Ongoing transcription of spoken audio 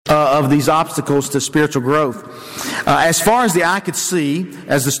of these obstacles to spiritual growth. As far as the eye could see,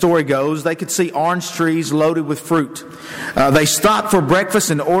 as the story goes, they could see orange trees loaded with fruit. They stopped for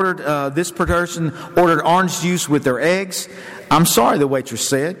breakfast and this person ordered orange juice with their eggs. "I'm sorry," the waitress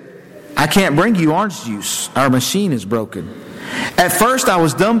said. "I can't bring you orange juice. Our machine is broken." At first I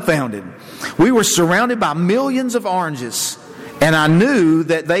was dumbfounded. We were surrounded by millions of oranges, and I knew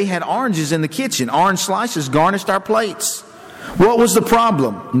that they had oranges in the kitchen. Orange slices garnished our plates. What was the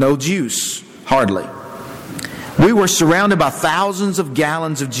problem? No juice. Hardly. We were surrounded by thousands of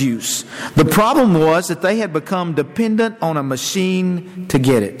gallons of juice. The problem was that they had become dependent on a machine to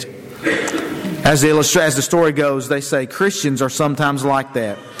get it. As the story goes, they say Christians are sometimes like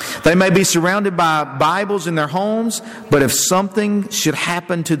that. They may be surrounded by Bibles in their homes, but if something should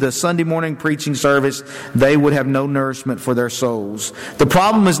happen to the Sunday morning preaching service, they would have no nourishment for their souls. The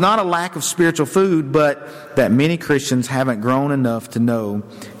problem is not a lack of spiritual food, but that many Christians haven't grown enough to know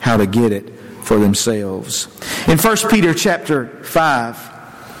how to get it for themselves. In 1 Peter chapter 5,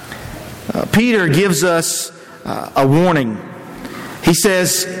 Peter gives us a warning. He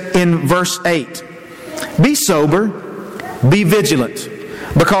says in verse 8, "Be sober, be vigilant,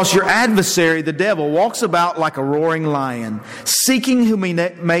 because your adversary, the devil, walks about like a roaring lion, seeking whom he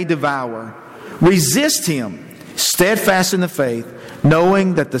may devour. Resist him, steadfast in the faith,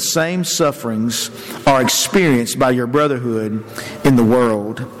 knowing that the same sufferings are experienced by your brotherhood in the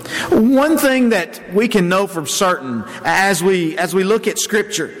world." One thing that we can know for certain as we look at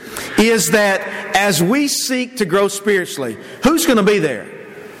Scripture is that as we seek to grow spiritually, who's going to be there?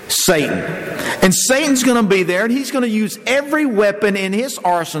 Satan. And Satan's going to be there, and he's going to use every weapon in his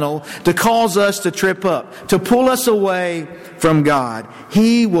arsenal to cause us to trip up, to pull us away from God.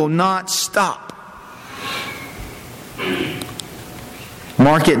 He will not stop.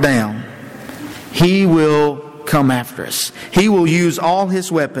 Mark it down. He will come after us. He will use all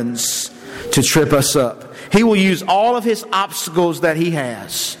his weapons to trip us up. He will use all of his obstacles that he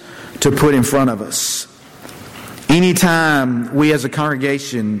has to put in front of us. Anytime we as a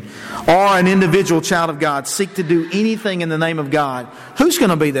congregation or an individual child of God seek to do anything in the name of God, who's going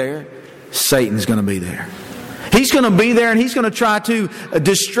to be there? Satan's going to be there. He's going to be there, and he's going to try to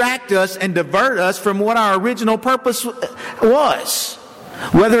distract us and divert us from what our original purpose was.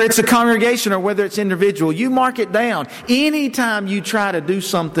 Whether it's a congregation or whether it's individual, you mark it down. Anytime you try to do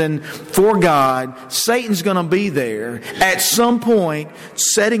something for God, Satan's going to be there at some point,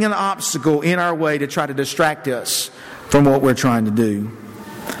 setting an obstacle in our way to try to distract us from what we're trying to do.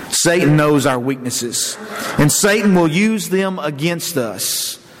 Satan knows our weaknesses, and Satan will use them against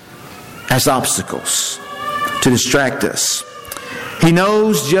us as obstacles to distract us. He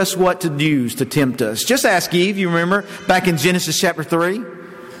knows just what to use to tempt us. Just ask Eve. You remember back in Genesis chapter 3?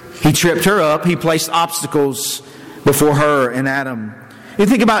 He tripped her up. He placed obstacles before her and Adam. You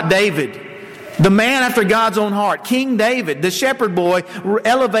think about David, the man after God's own heart. King David, the shepherd boy,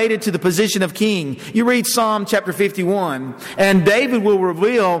 elevated to the position of king. You read Psalm chapter 51, and David will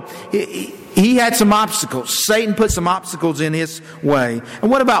reveal he had some obstacles. Satan put some obstacles in his way.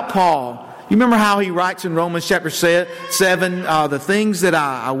 And what about Paul? You remember how he writes in Romans chapter 7, the things that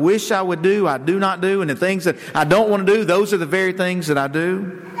I wish I would do, I do not do, and the things that I don't want to do, those are the very things that I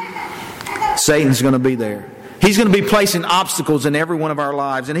do. Satan's going to be there. He's going to be placing obstacles in every one of our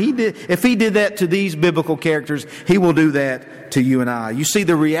lives. And if he did that to these biblical characters, he will do that to you and I. You see,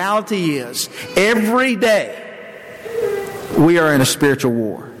 the reality is, every day, we are in a spiritual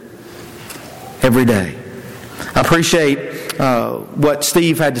war. Every day. I appreciate what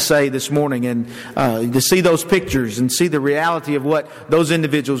Steve had to say this morning, and to see those pictures and see the reality of what those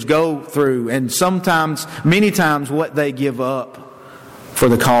individuals go through, and sometimes, many times, what they give up for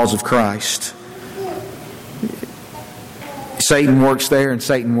the cause of Christ. Satan works there and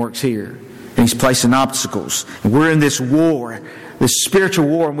Satan works here, and he's placing obstacles. And we're in this war, this spiritual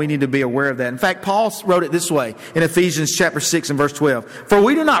war, and we need to be aware of that. In fact, Paul wrote it this way in Ephesians chapter 6 and verse 12. "For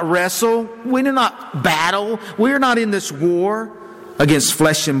we do not wrestle, we do not battle, we are not in this war against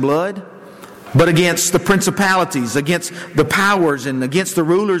flesh and blood, but against the principalities, against the powers, and against the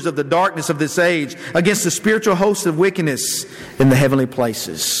rulers of the darkness of this age, against the spiritual hosts of wickedness in the heavenly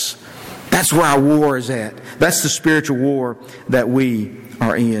places." That's where our war is at. That's the spiritual war that we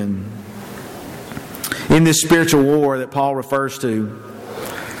are in. In this spiritual war that Paul refers to,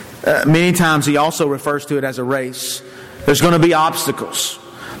 many times he also refers to it as a race. There's going to be obstacles.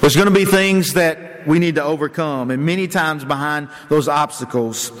 There's going to be things that we need to overcome. And many times behind those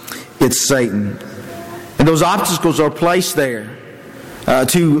obstacles, it's Satan. And those obstacles are placed there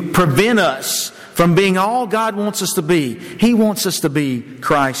to prevent us from being all God wants us to be. He wants us to be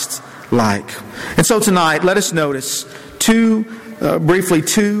Christ-like. And so tonight, let us notice two briefly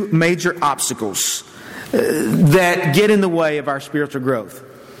two major obstacles that get in the way of our spiritual growth.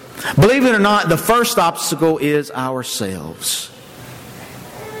 Believe it or not, the first obstacle is ourselves.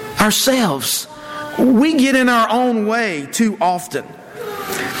 Ourselves. We get in our own way too often.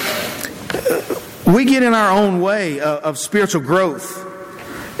 We get in our own way of spiritual growth.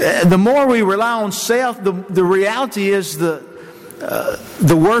 The more we rely on self, the reality is the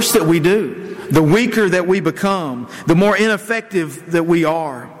worse that we do, the weaker that we become, the more ineffective that we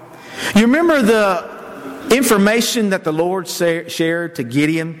are. You remember the information that the Lord shared to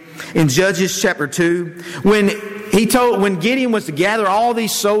Gideon in Judges chapter 2 when Gideon was to gather all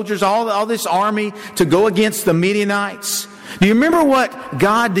these soldiers, all this army to go against the Midianites? Do you remember what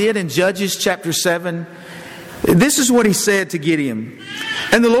God did in Judges chapter 7? This is what He said to Gideon.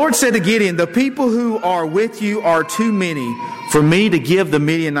 And the Lord said to Gideon, "The people who are with you are too many for me to give the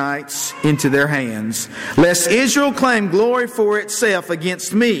Midianites into their hands, lest Israel claim glory for itself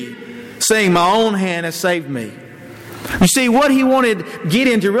against me, saying, my own hand has saved me." You see, what He wanted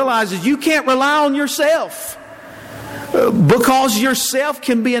Gideon to realize is you can't rely on yourself. Because yourself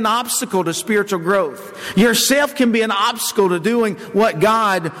can be an obstacle to spiritual growth. Yourself can be an obstacle to doing what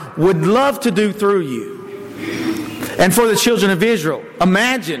God would love to do through you. And for the children of Israel,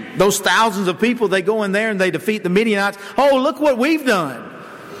 imagine those thousands of people, they go in there and they defeat the Midianites. Oh, look what we've done.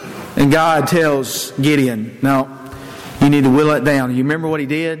 And God tells Gideon, no, you need to whittle it down. You remember what He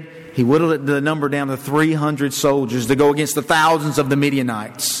did? He whittled the number down to 300 soldiers to go against the thousands of the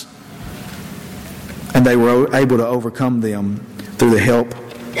Midianites. And they were able to overcome them through the help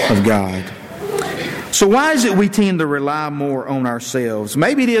of God. So why is it we tend to rely more on ourselves?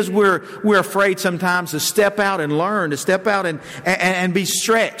 Maybe it is we're afraid sometimes to step out and learn, to step out and be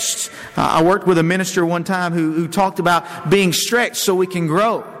stretched. I worked with a minister one time who talked about being stretched so we can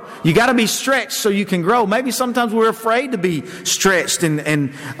grow. You got to be stretched so you can grow. Maybe sometimes we're afraid to be stretched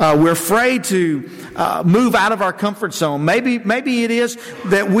and we're afraid to move out of our comfort zone. Maybe it is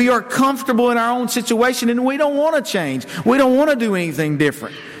that we are comfortable in our own situation and we don't want to change. We don't want to do anything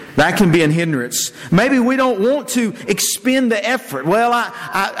different. That can be a hindrance. Maybe we don't want to expend the effort. Well,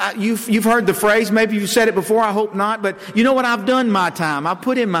 you've heard the phrase. Maybe you've said it before. I hope not. But you know what? I've done my time. I've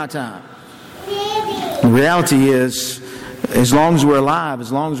put in my time. The reality is, as long as we're alive,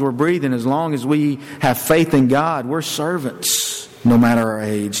 as long as we're breathing, as long as we have faith in God, we're servants, no matter our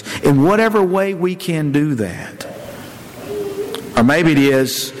age. In whatever way we can do that. Or maybe it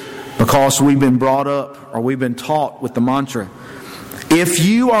is because we've been brought up or we've been taught with the mantra, if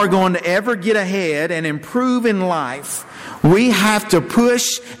you are going to ever get ahead and improve in life, we have to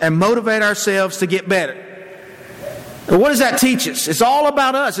push and motivate ourselves to get better. What does that teach us? It's all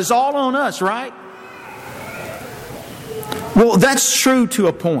about us. It's all on us, right? Well, that's true to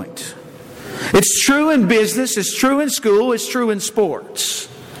a point. It's true in business, it's true in school, it's true in sports.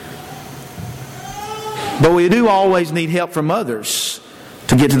 But we do always need help from others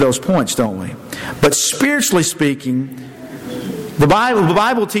to get to those points, don't we? But spiritually speaking, the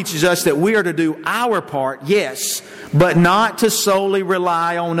Bible teaches us that we are to do our part, yes, but not to solely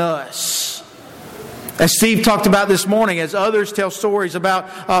rely on us. As Steve talked about this morning, as others tell stories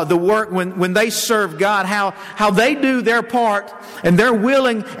about the work when they serve God, how they do their part and they're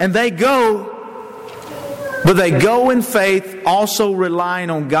willing and they go, but they go in faith also relying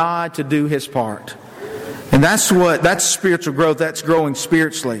on God to do His part. And that's spiritual growth, that's growing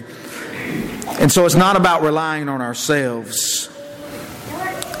spiritually. And so it's not about relying on ourselves.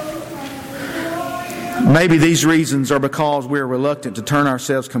 Maybe these reasons are because we're reluctant to turn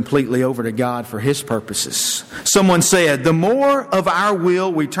ourselves completely over to God for His purposes. Someone said, the more of our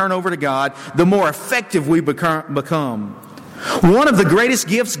will we turn over to God, the more effective we become. One of the greatest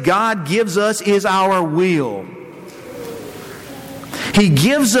gifts God gives us is our will. He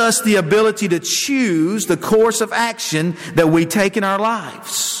gives us the ability to choose the course of action that we take in our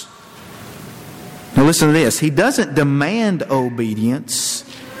lives. Now listen to this. He doesn't demand obedience.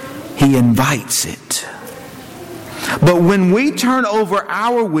 He invites it. But when we turn over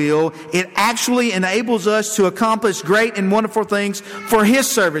our will, it actually enables us to accomplish great and wonderful things for His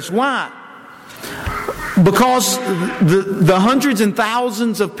service. Why? Because the hundreds and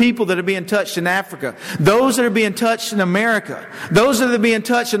thousands of people that are being touched in Africa, those that are being touched in America, those that are being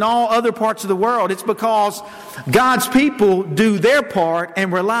touched in all other parts of the world, it's because God's people do their part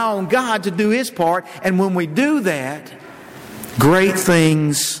and rely on God to do His part. And when we do that, great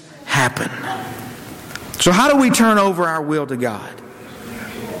things happen. So how do we turn over our will to God?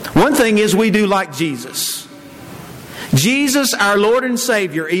 One thing is we do like Jesus. Jesus, our Lord and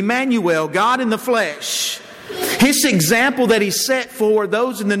Savior, Emmanuel, God in the flesh, His example that He set for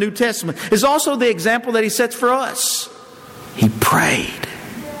those in the New Testament is also the example that He sets for us. He prayed.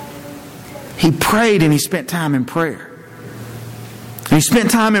 He prayed and he spent time in prayer. And he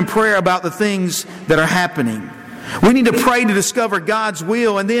spent time in prayer about the things that are happening. We need to pray to discover God's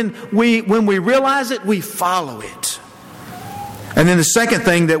will, and then when we realize it, we follow it. And then the second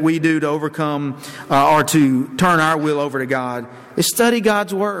thing that we do to overcome or to turn our will over to God is study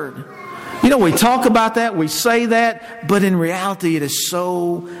God's Word. You know, we talk about that, we say that, but in reality it is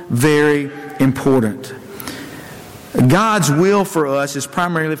so very important. God's will for us is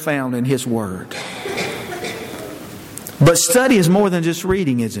primarily found in His Word. But study is more than just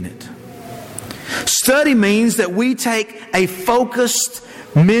reading, isn't it? Study means that we take a focused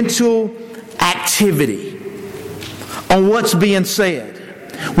mental activity on what's being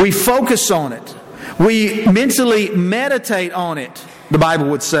said. We focus on it. We mentally meditate on it, the Bible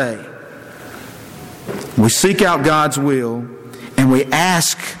would say. We seek out God's will, and we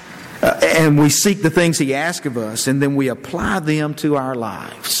ask, and we seek the things He asks of us, and then we apply them to our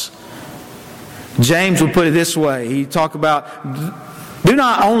lives. James would put it this way. He talked about, do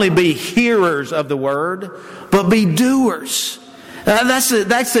not only be hearers of the Word, but be doers. That's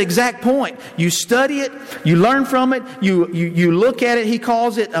the exact point. You study it, you learn from it, you look at it. He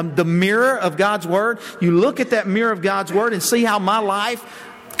calls it the mirror of God's Word. You look at that mirror of God's Word and see how my life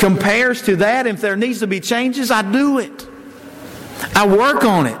compares to that. If there needs to be changes, I do it. I work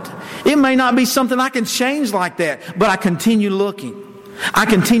on it. It may not be something I can change like that, but I continue looking. I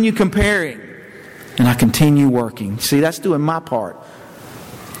continue comparing. And I continue working. See, that's doing my part.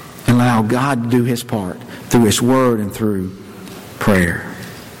 And allow God to do His part through His Word and through prayer.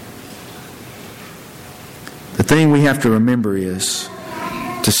 The thing we have to remember is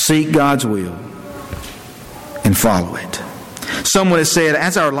to seek God's will and follow it. Someone has said,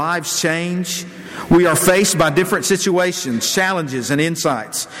 as our lives change, we are faced by different situations, challenges, and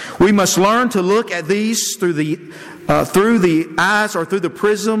insights. We must learn to look at these through the eyes or through the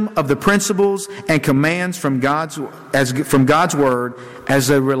prism of the principles and commands from God's Word as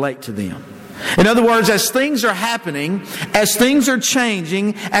they relate to them. In other words, as things are happening, as things are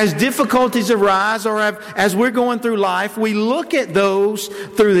changing, as difficulties arise, or as we're going through life, we look at those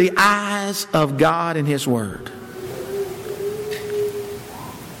through the eyes of God and His Word.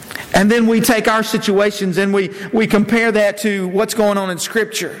 And then we take our situations and we compare that to what's going on in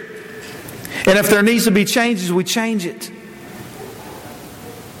Scripture. And if there needs to be changes, we change it.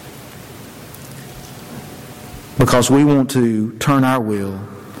 Because we want to turn our will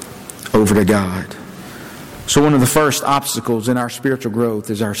over to God. So one of the first obstacles in our spiritual growth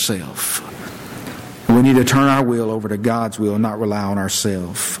is ourself. We need to turn our will over to God's will and not rely on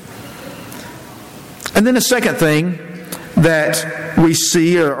ourselves. And then the second thing that we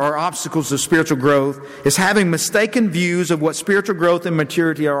see are obstacles to spiritual growth is having mistaken views of what spiritual growth and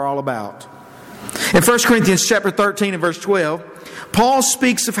maturity are all about. In 1 Corinthians chapter 13 and verse 12, Paul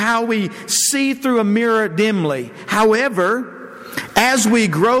speaks of how we see through a mirror dimly. However, as we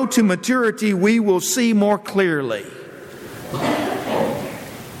grow to maturity, we will see more clearly.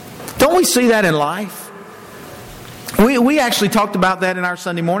 Don't we see that in life? We actually talked about that in our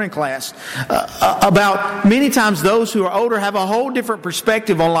Sunday morning class. About many times those who are older have a whole different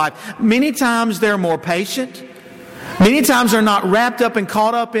perspective on life. Many times they're more patient. Many times they're not wrapped up and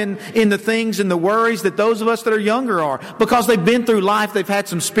caught up in the things and the worries that those of us that are younger are. Because they've been through life, they've had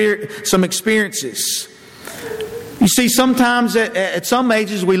some experiences. You see, sometimes at some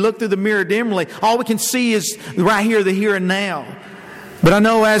ages we look through the mirror dimly. All we can see is right here, the here and now. But I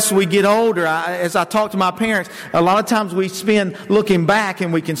know as we get older, as I talk to my parents, a lot of times we spend looking back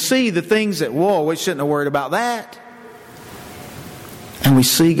and we can see the things that, whoa, we shouldn't have worried about that. And we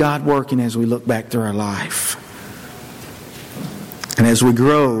see God working as we look back through our life. And as we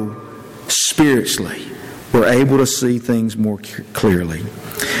grow spiritually, we're able to see things more clearly.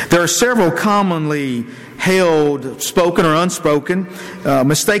 There are several commonly held, spoken or unspoken,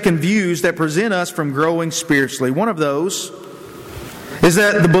 mistaken views that prevent us from growing spiritually. One of those is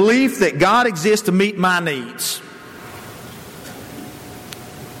that the belief that God exists to meet my needs.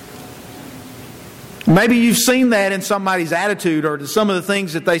 Maybe you've seen that in somebody's attitude or to some of the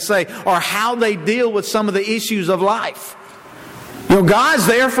things that they say or how they deal with some of the issues of life. You know, God's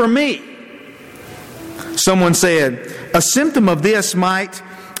there for me. Someone said, a symptom of this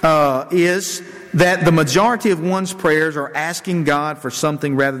is that the majority of one's prayers are asking God for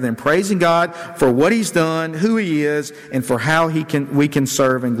something rather than praising God for what He's done, who He is, and for how we can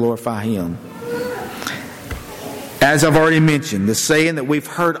serve and glorify Him. As I've already mentioned, the saying that we've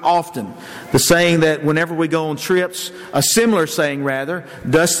heard often, the saying that whenever we go on trips, a similar saying rather,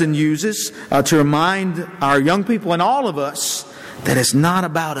 Dustin uses to remind our young people and all of us that it's not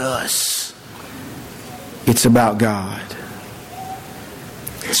about us. It's about God.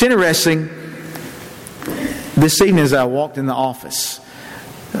 It's interesting. This evening as I walked in the office,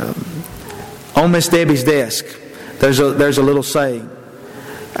 on Miss Debbie's desk, there's a little saying.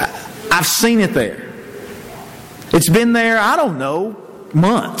 I've seen it there. It's been there, I don't know,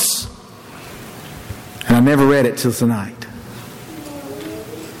 months. And I never read it till tonight.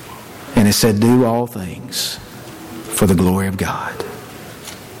 And it said, do all things for the glory of God.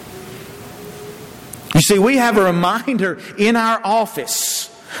 You see, we have a reminder in our office.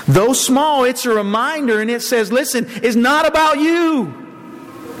 Though small, it's a reminder, and it says, listen, it's not about you.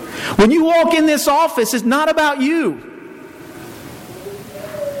 When you walk in this office, it's not about you.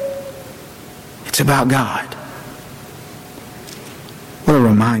 It's about God. What a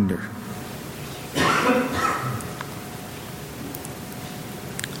reminder.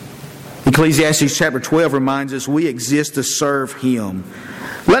 Ecclesiastes chapter 12 reminds us we exist to serve Him.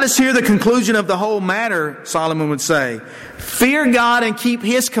 Let us hear the conclusion of the whole matter, Solomon would say. Fear God and keep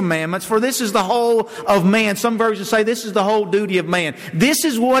His commandments, for this is the whole of man. Some versions say this is the whole duty of man. This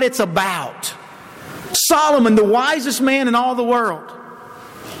is what it's about. Solomon, the wisest man in all the world.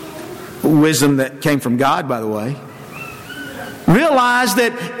 Wisdom that came from God, by the way. Realize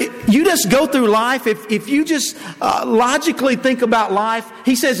that you just go through life, if you just logically think about life,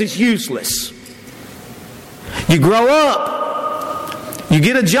 he says it's useless. You grow up, you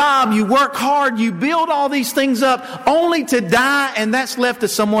get a job, you work hard, you build all these things up only to die, and that's left to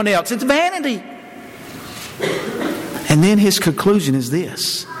someone else. It's vanity. And then his conclusion is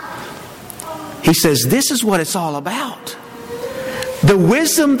this. He says, this is what it's all about. The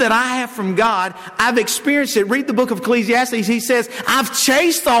wisdom that I have from God, I've experienced it. Read the book of Ecclesiastes. He says, I've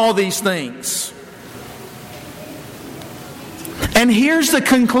chased all these things. And here's the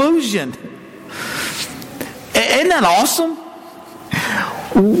conclusion. Isn't that awesome?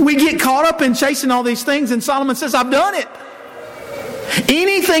 We get caught up in chasing all these things, and Solomon says, I've done it.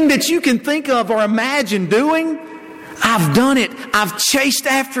 Anything that you can think of or imagine doing, I've done it. I've chased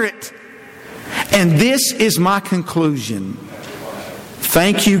after it. And this is my conclusion.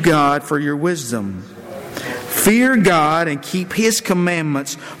 Thank you, God, for your wisdom. Fear God and keep His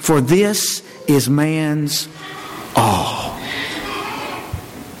commandments, for this is man's all.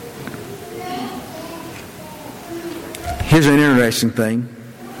 Here's an interesting thing.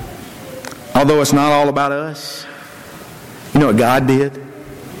 Although it's not all about us, you know what God did?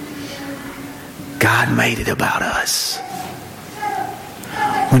 God made it about us.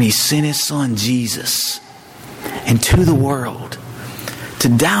 When He sent His Son Jesus into the world to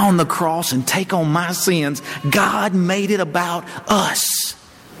die on the cross and take on my sins, God made it about us.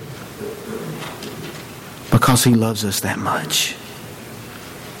 Because He loves us that much.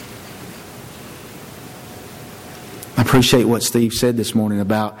 I appreciate what Steve said this morning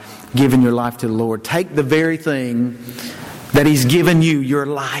about giving your life to the Lord. Take the very thing that He's given you, your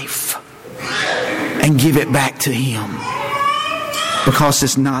life, and give it back to Him. Because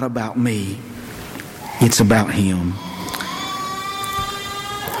it's not about me. It's about Him.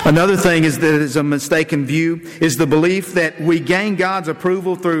 Another thing is that is a mistaken view is the belief that we gain God's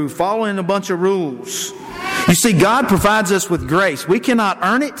approval through following a bunch of rules. You see, God provides us with grace. We cannot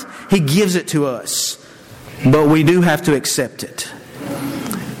earn it. He gives it to us. But we do have to accept it.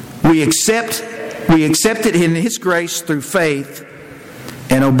 We accept it in His grace through faith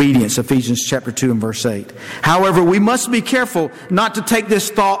and obedience, Ephesians chapter 2 and verse 8. However, we must be careful not to take this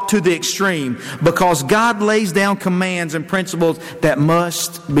thought to the extreme, because God lays down commands and principles that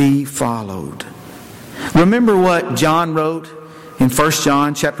must be followed. Remember what John wrote in 1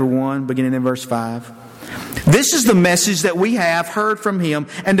 John chapter 1, beginning in verse 5. This is the message that we have heard from Him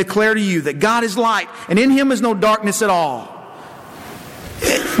and declare to you, that God is light, and in Him is no darkness at all.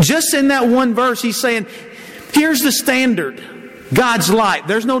 Just in that one verse, He's saying, here's the standard. God's light.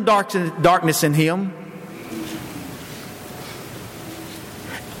 There's no darkness in Him.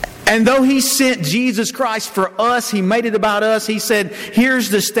 And though He sent Jesus Christ for us, He made it about us. He said, here's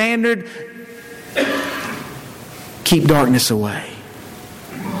the standard. Keep darkness away.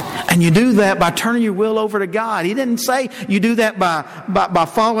 And you do that by turning your will over to God. He didn't say you do that by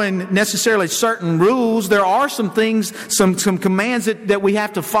following necessarily certain rules. There are some things, some commands that we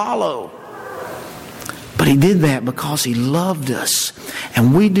have to follow. But He did that because He loved us.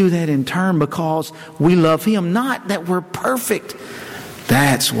 And we do that in turn because we love Him. Not that we're perfect.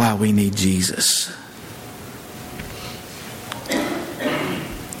 That's why we need Jesus.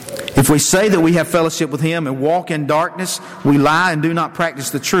 If we say that we have fellowship with Him and walk in darkness, we lie and do not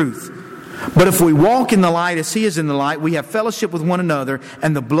practice the truth. But if we walk in the light as He is in the light, we have fellowship with one another,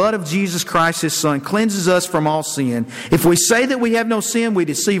 and the blood of Jesus Christ, His Son, cleanses us from all sin. If we say that we have no sin, we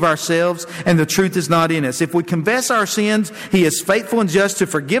deceive ourselves, and the truth is not in us. If we confess our sins, He is faithful and just to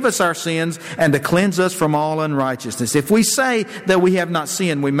forgive us our sins and to cleanse us from all unrighteousness. If we say that we have not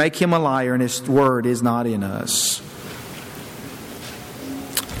sinned, we make Him a liar, and His word is not in us.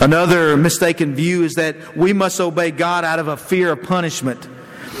 Another mistaken view is that we must obey God out of a fear of punishment.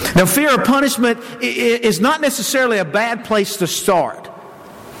 Now, fear of punishment is not necessarily a bad place to start.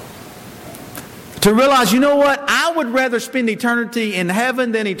 To realize, you know what? I would rather spend eternity in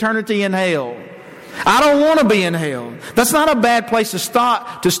heaven than eternity in hell. I don't want to be in hell. That's not a bad place to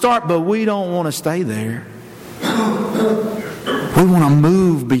start, but we don't want to stay there. We want to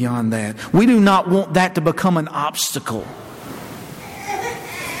move beyond that. We do not want that to become an obstacle.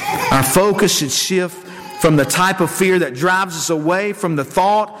 Our focus should shift from the type of fear that drives us away from the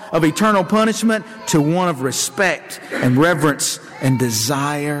thought of eternal punishment to one of respect and reverence and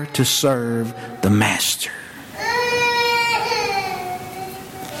desire to serve the Master.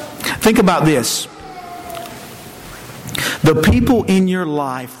 Think about this. The people in your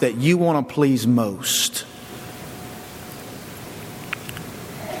life that you want to please most,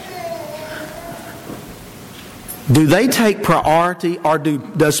 do they take priority, or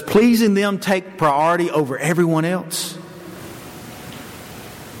does pleasing them take priority over everyone else?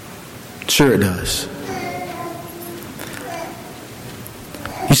 Sure it does.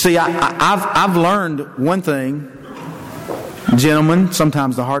 You see, I've learned one thing, gentlemen,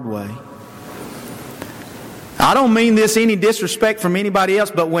 sometimes the hard way. I don't mean this any disrespect from anybody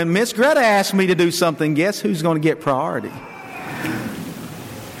else, but when Miss Greta asked me to do something, guess who's going to get priority?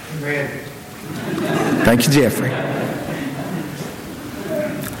 Thank you, Jeffrey.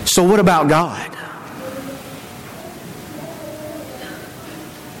 So what about God?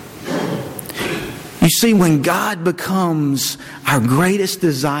 You see, when God becomes our greatest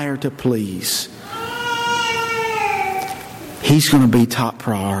desire to please, He's going to be top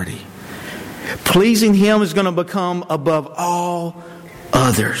priority. Pleasing Him is going to become above all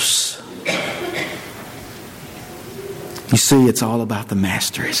others. You see, it's all about the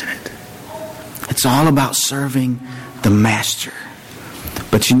Master, isn't it? It's all about serving the Master.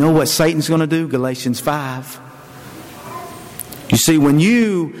 But you know what Satan's going to do? Galatians 5. You see, when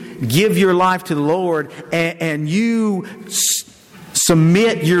you give your life to the Lord and you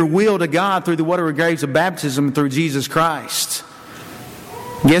submit your will to God through the watery graves of baptism through Jesus Christ,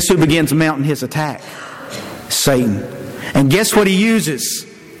 guess who begins mounting his attack? Satan. And guess what he uses?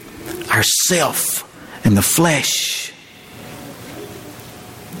 Ourself and the flesh.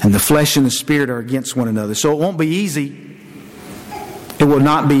 And the flesh and the spirit are against one another. So it won't be easy. It will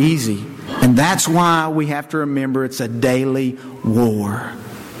not be easy. And that's why we have to remember it's a daily war.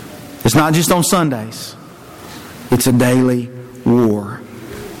 It's not just on Sundays. It's a daily war.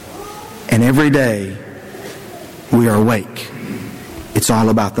 And every day we are awake. It's all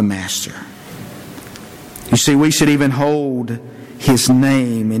about the Master. You see, we should even hold His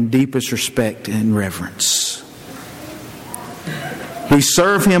name in deepest respect and reverence. We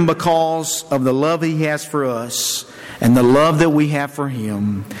serve Him because of the love He has for us and the love that we have for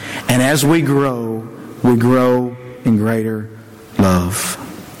Him. And as we grow in greater love.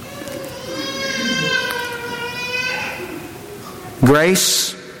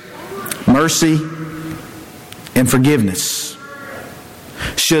 Grace, mercy, and forgiveness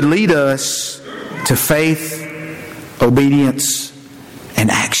should lead us to faith, obedience, and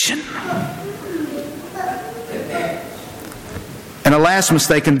action. And a last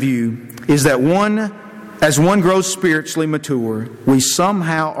mistaken view is that as one grows spiritually mature, we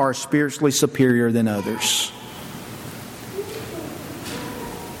somehow are spiritually superior than others.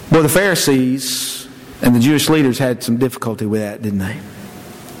 Well, the Pharisees and the Jewish leaders had some difficulty with that, didn't they?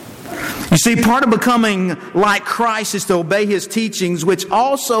 You see, part of becoming like Christ is to obey His teachings, which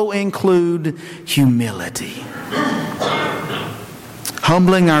also include humility.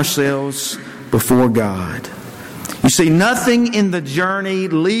 Humbling ourselves before God. You see, nothing in the journey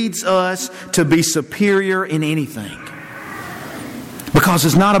leads us to be superior in anything. Because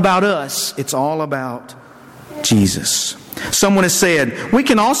it's not about us, it's all about Jesus. Someone has said, we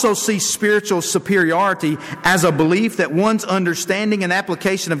can also see spiritual superiority as a belief that one's understanding and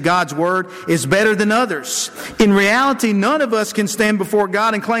application of God's Word is better than others. In reality, none of us can stand before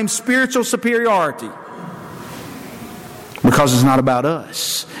God and claim spiritual superiority. Because it's not about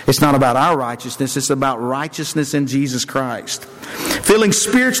us. It's not about our righteousness. It's about righteousness in Jesus Christ. Feeling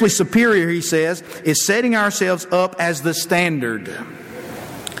spiritually superior, he says, is setting ourselves up as the standard,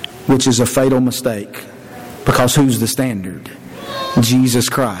 which is a fatal mistake. Because who's the standard? Jesus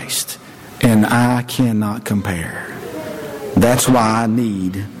Christ, and I cannot compare. That's why I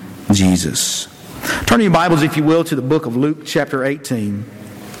need Jesus. Turn your Bibles, if you will, to the book of Luke chapter 18.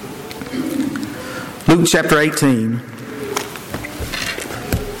 Luke chapter 18.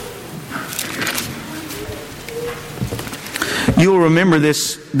 You'll remember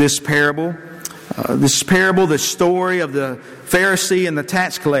this parable. The story of the Pharisee and the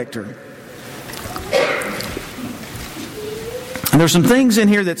tax collector. And there's some things in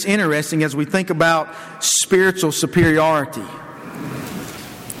here that's interesting as we think about spiritual superiority.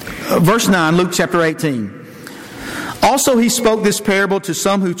 Verse 9, Luke chapter 18. Also he spoke this parable to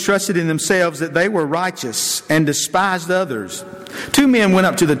some who trusted in themselves that they were righteous and despised others. 2 men went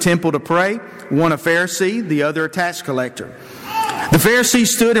up to the temple to pray, one a Pharisee, the other a tax collector. The Pharisee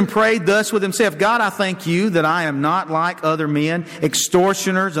stood and prayed thus with himself, God, I thank you that I am not like other men,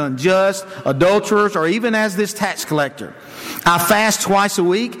 extortioners, unjust, adulterers, or even as this tax collector. I fast twice a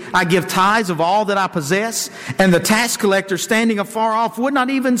week. I give tithes of all that I possess. And the tax collector, standing afar off, would not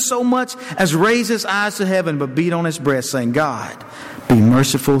even so much as raise his eyes to heaven, but beat on his breast, saying, God, be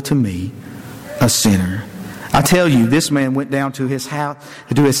merciful to me, a sinner. I tell you, this man went down to his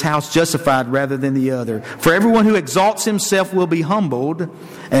house justified rather than the other. For everyone who exalts himself will be humbled,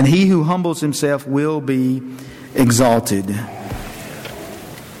 and he who humbles himself will be exalted.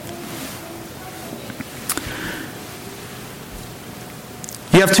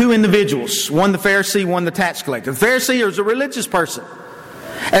 You have 2 individuals, one the Pharisee, one the tax collector. The Pharisee is a religious person.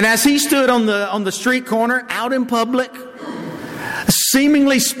 And as he stood on the street corner, out in public,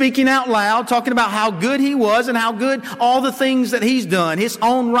 seemingly speaking out loud, talking about how good he was and how good all the things that he's done, his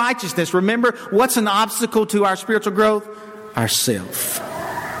own righteousness. Remember, what's an obstacle to our spiritual growth? Ourself.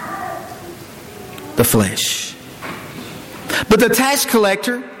 The flesh. But the tax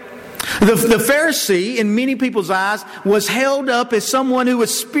collector, the Pharisee, in many people's eyes, was held up as someone who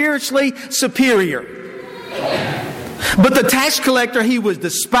was spiritually superior. But the tax collector, he was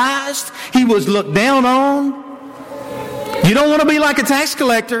despised. He was looked down on. You don't want to be like a tax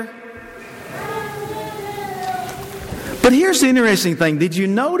collector. But here's the interesting thing. Did you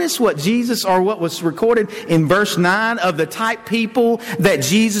notice what was recorded in verse 9 of the type people that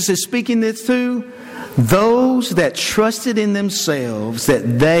Jesus is speaking this to? Those that trusted in themselves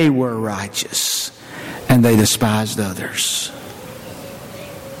that they were righteous and they despised others.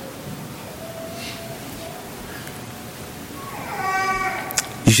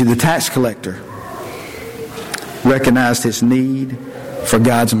 You see, the tax collector recognized his need for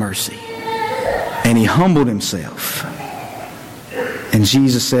God's mercy. And he humbled himself. And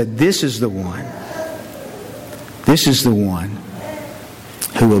Jesus said, this is the one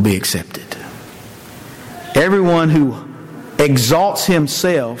who will be accepted. Everyone who exalts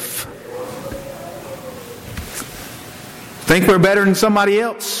himself, think we're better than somebody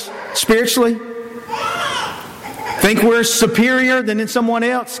else spiritually? Think we're superior than someone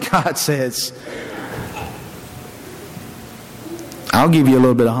else? God says, I'll give you a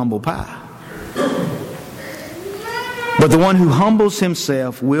little bit of humble pie. But the one who humbles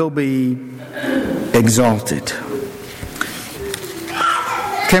himself will be exalted.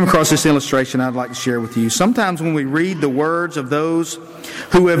 Came across this illustration I'd like to share with you. Sometimes when we read the words of those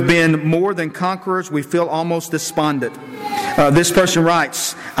who have been more than conquerors, we feel almost despondent. This person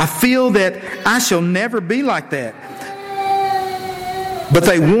writes, I feel that I shall never be like that. But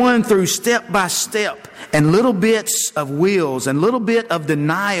they won through step by step and little bits of wills and little bit of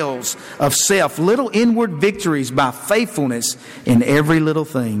denials of self, little inward victories by faithfulness in every little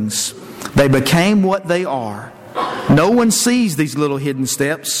things. They became what they are. No one sees these little hidden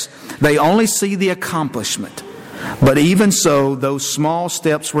steps. They only see the accomplishment. But even so, those small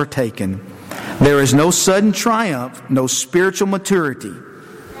steps were taken. There is no sudden triumph, no spiritual maturity.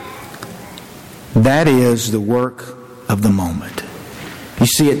 That is the work of the moment. You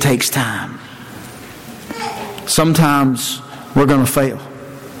see, it takes time. Sometimes we're going to fail.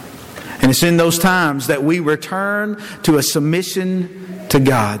 And it's in those times that we return to a submission to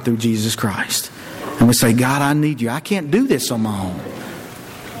God through Jesus Christ. And we say, God, I need you. I can't do this on my own.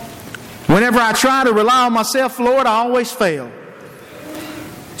 Whenever I try to rely on myself, Lord, I always fail.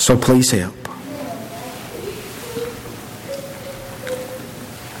 So please help.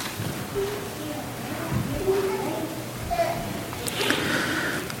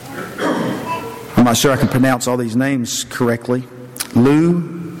 I'm not sure I can pronounce all these names correctly.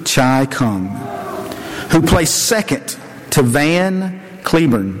 Lu Chai-kung, who placed second to Van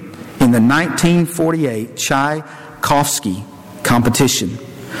Cliburn in the 1948 Tchaikovsky competition,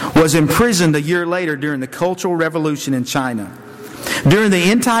 was imprisoned a year later during the Cultural Revolution in China. During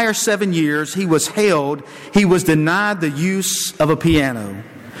the entire 7 years he was held, he was denied the use of a piano.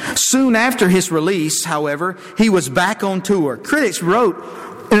 Soon after his release, however, he was back on tour. Critics wrote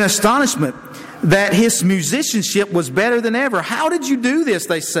in astonishment that his musicianship was better than ever. How did you do this,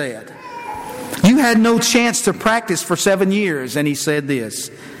 they said. You had no chance to practice for 7 years. And he said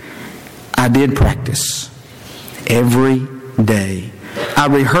this, I did practice every day. I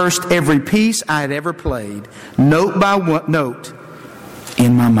rehearsed every piece I had ever played, note by note,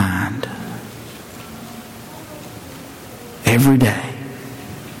 in my mind. Every day.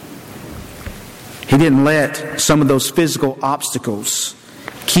 He didn't let some of those physical obstacles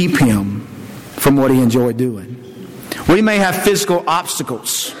keep him from what he enjoyed doing. We may have physical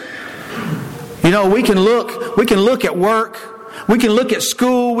obstacles. You know, we can look at work. We can look at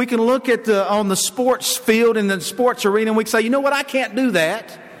school. We can look at on the sports field in the sports arena, and we can say, you know what, I can't do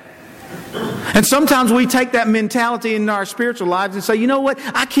that. And sometimes we take that mentality in our spiritual lives and say, you know what,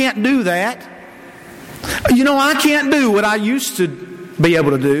 I can't do that. You know, I can't do what I used to be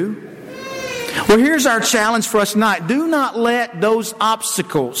able to do. Well, here's our challenge for us tonight. Do not let those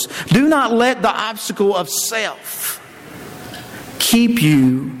obstacles, do not let the obstacle of self keep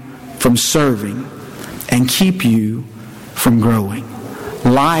you from serving and keep you from growing.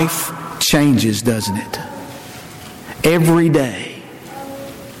 Life changes, doesn't it? Every day.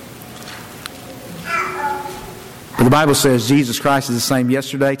 But the Bible says Jesus Christ is the same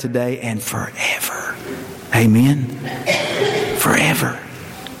yesterday, today, and forever. Amen? Forever.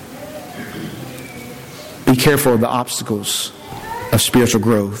 Be careful of the obstacles of spiritual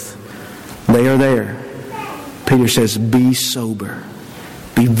growth. They are there. Peter says, be sober.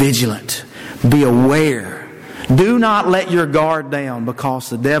 Be vigilant. Be aware. Do not let your guard down, because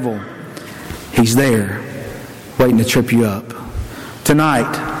the devil, he's there waiting to trip you up.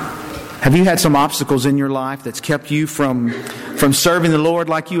 Tonight, have you had some obstacles in your life that's kept you from serving the Lord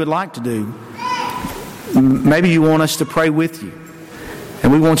like you would like to do? Maybe you want us to pray with you.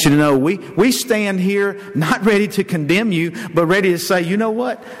 And we want you to know we stand here not ready to condemn you, but ready to say, you know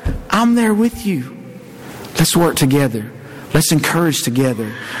what? I'm there with you. Let's work together. Let's encourage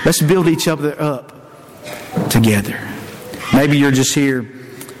together. Let's build each other up together. Maybe you're just here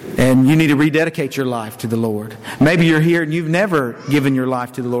and you need to rededicate your life to the Lord. Maybe you're here and you've never given your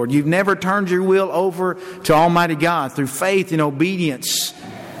life to the Lord. You've never turned your will over to Almighty God through faith and obedience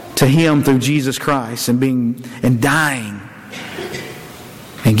to Him through Jesus Christ and dying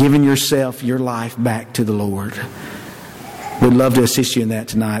and giving yourself, your life back to the Lord. We'd love to assist you in that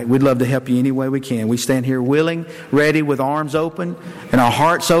tonight. We'd love to help you any way we can. We stand here willing, ready, with arms open and our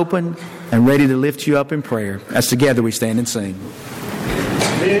hearts open and ready to lift you up in prayer. As together we stand and sing.